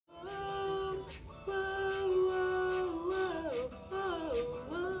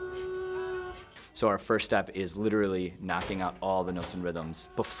So our first step is literally knocking out all the notes and rhythms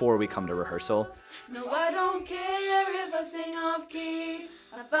before we come to rehearsal. No, I don't care if I sing off key.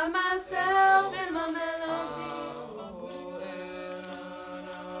 I find myself in my melody.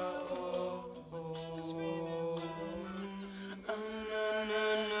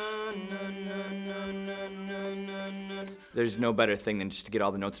 There's no better thing than just to get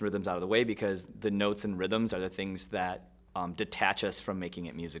all the notes and rhythms out of the way, because the notes and rhythms are the things that detach us from making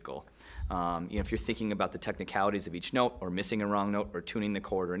it musical. If you're thinking about the technicalities of each note, or missing a wrong note, or tuning the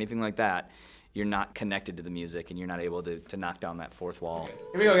chord, or anything like that, you're not connected to the music, and you're not able to knock down that fourth wall. Okay.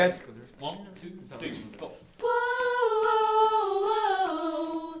 Here we go, guys. 1, 2, 3, 4.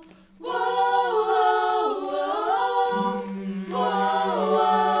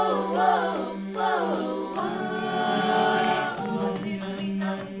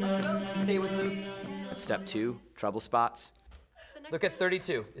 Stay with Luke. Step 2, treble spots. Look at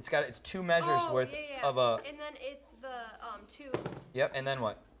 32. It's 2 measures worth of a. And then it's the 2. Yep. And then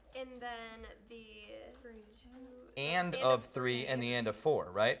what? And then the 2. And of 3 and the and of 4,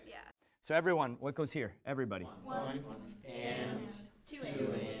 right? Yeah. So everyone, what goes here? Everybody. 1 and 2 and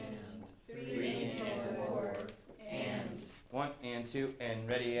 3 and 4 and 1 and 2 and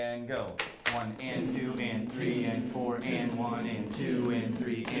ready and go. 1 and 2 and 3 and 4 and 1 and 2 and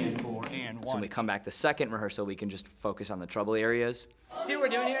 3 and 4 and 1. So when we come back the second rehearsal, we can just focus on the treble areas. See what we're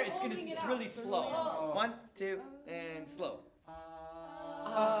doing here? It's really slow. 1, 2, and slow.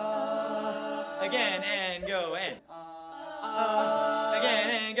 Again and go in. Again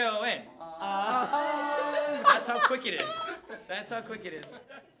and go in. That's how quick it is. That's how quick it is.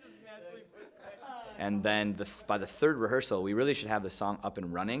 And then by the third rehearsal, we really should have the song up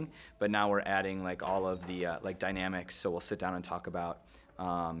and running, but now we're adding like all of the dynamics. So we'll sit down and talk about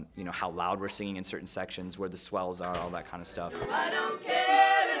how loud we're singing in certain sections, where the swells are, all that kind of stuff. I don't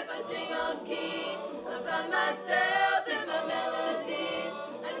care if I sing off key. I find myself in my melodies.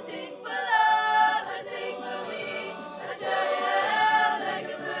 I sing for love, I sing for me. I shout out like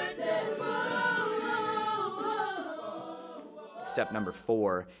a bird said, whoa. Step number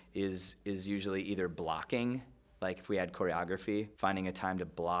 4 is usually either blocking, like if we had choreography, finding a time to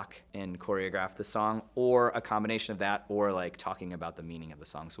block and choreograph the song, or a combination of that, or like talking about the meaning of the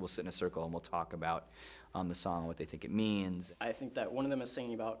song. So we'll sit in a circle and we'll talk about the song, what they think it means. I think that one of them is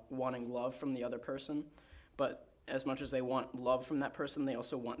singing about wanting love from the other person, but as much as they want love from that person, they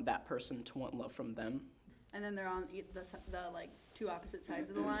also want that person to want love from them. And then they're on the like 2 opposite sides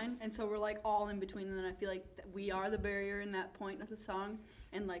of the line, and so we're like all in between them, and I feel like we are the barrier in that point of the song,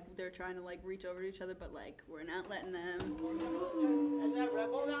 and like they're trying to like reach over to each other, but like we're not letting them. Is that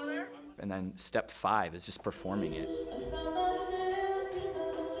rebel down there? And then step 5 is just performing it.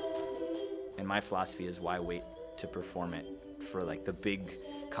 And my philosophy is, why wait to perform it for like the big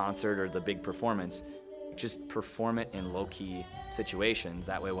concert or the big performance? Just perform it in low-key situations.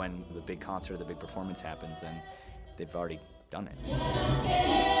 That way when the big concert or the big performance happens, then they've already done it.